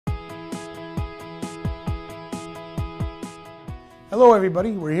Hello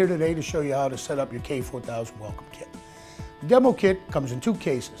everybody, we're here today to show you how to set up your K4000 welcome kit. The demo kit comes in two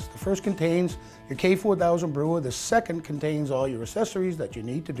cases. The first contains your K4000 brewer, the second contains all your accessories that you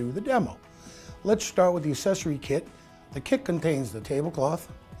need to do the demo. Let's start with the accessory kit. The kit contains the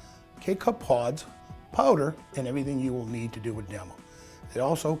tablecloth, K-cup pods, powder, and everything you will need to do a demo. It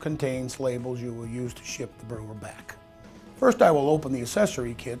also contains labels you will use to ship the brewer back. First I will open the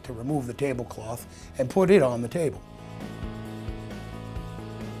accessory kit to remove the tablecloth and put it on the table.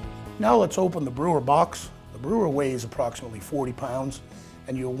 Now let's open the brewer box. The brewer weighs approximately 40 pounds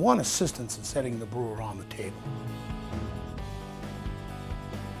and you'll want assistance in setting the brewer on the table.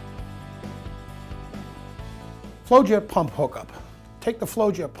 Flow jet pump hookup. Take the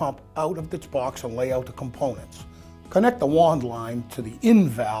flow jet pump out of its box and lay out the components. Connect the wand line to the in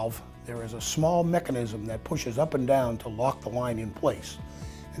valve. There is a small mechanism that pushes up and down to lock the line in place.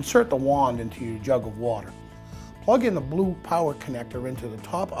 Insert the wand into your jug of water. Plug in the blue power connector into the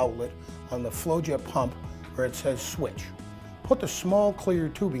top outlet on the flow jet pump where it says switch. Put the small clear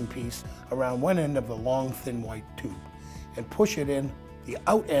tubing piece around one end of the long thin white tube and push it in the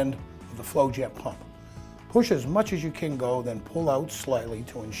out end of the flow jet pump. Push as much as you can go, then pull out slightly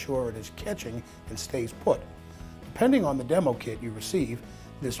to ensure it is catching and stays put. Depending on the demo kit you receive,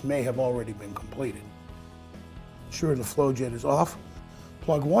 this may have already been completed. Ensure the flow jet is off.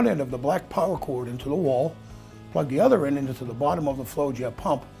 Plug one end of the black power cord into the wall. Plug the other end into the bottom of the flow jet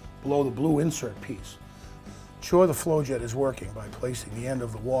pump below the blue insert piece. Ensure the flow jet is working by placing the end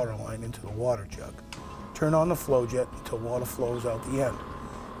of the water line into the water jug. Turn on the flow jet until water flows out the end.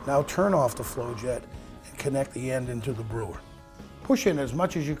 Now turn off the flow jet and connect the end into the brewer. Push in as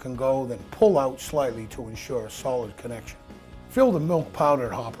much as you can go, then pull out slightly to ensure a solid connection. Fill the milk powder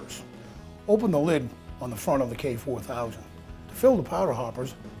hoppers. Open the lid on the front of the K4000. To fill the powder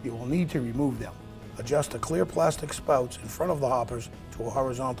hoppers, you will need to remove them. Adjust the clear plastic spouts in front of the hoppers to a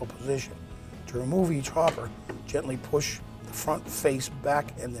horizontal position. To remove each hopper, gently push the front face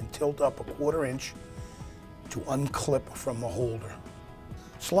back and then tilt up a 1/4 inch to unclip from the holder.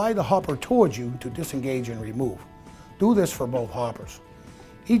 Slide the hopper towards you to disengage and remove. Do this for both hoppers.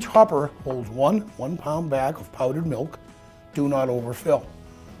 Each hopper holds one 1-pound bag of powdered milk. Do not overfill.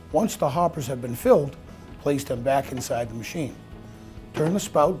 Once the hoppers have been filled, place them back inside the machine. Turn the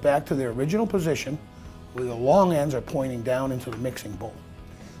spout back to their original position where the long ends are pointing down into the mixing bowl.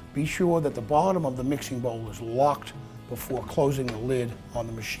 Be sure that the bottom of the mixing bowl is locked before closing the lid on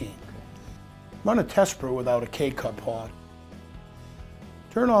the machine. Run a test brew without a K-cup pod.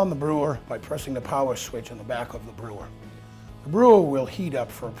 Turn on the brewer by pressing the power switch on the back of the brewer. The brewer will heat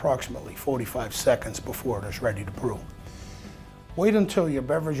up for approximately 45 seconds before it is ready to brew. Wait until your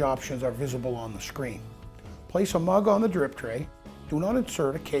beverage options are visible on the screen. Place a mug on the drip tray. Do not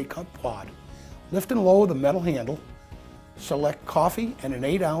insert a K-cup pod. Lift and lower the metal handle. Select coffee and an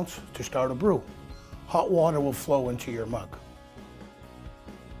 8 ounce to start a brew. Hot water will flow into your mug.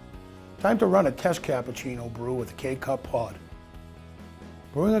 Time to run a test cappuccino brew with a K-cup pod.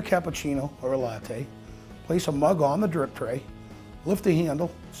 Brewing a cappuccino or a latte, place a mug on the drip tray, lift the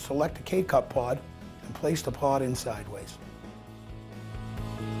handle, select a K-cup pod, and place the pod in sideways.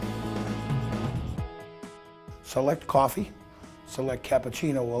 Select coffee, select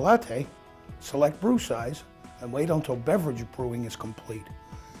cappuccino or latte, select brew size, and wait until beverage brewing is complete.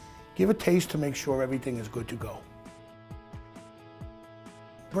 Give a taste to make sure everything is good to go.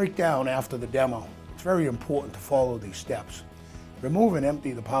 Break down after the demo. It's very important to follow these steps. Remove and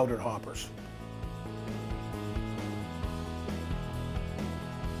empty the powdered hoppers.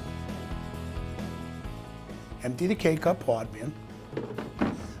 Empty the K-cup pod bin,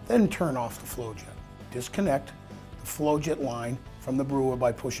 then turn off the flow jet. Disconnect the flow jet line from the brewer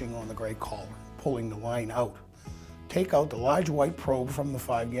by pushing on the gray collar, pulling the line out. Take out the large white probe from the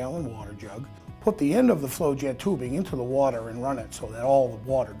 5-gallon water jug. Put the end of the flow jet tubing into the water and run it so that all the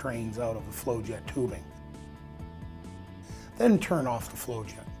water drains out of the flow jet tubing. Then turn off the flow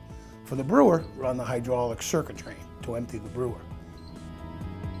jet. For the brewer, run the hydraulic circuit drain to empty the brewer.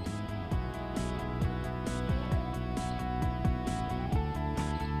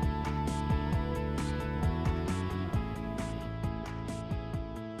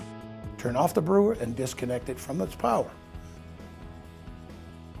 Turn off the brewer and disconnect it from its power.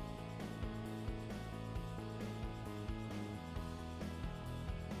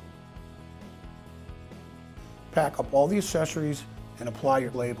 Pack up all the accessories and apply your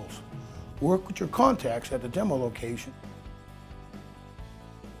labels. Work with your contacts at the demo location.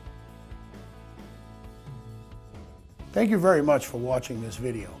 Thank you very much for watching this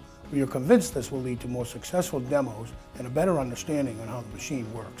video. We are convinced this will lead to more successful demos and a better understanding on how the machine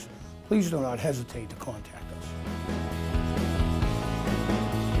works. Please do not hesitate to contact us.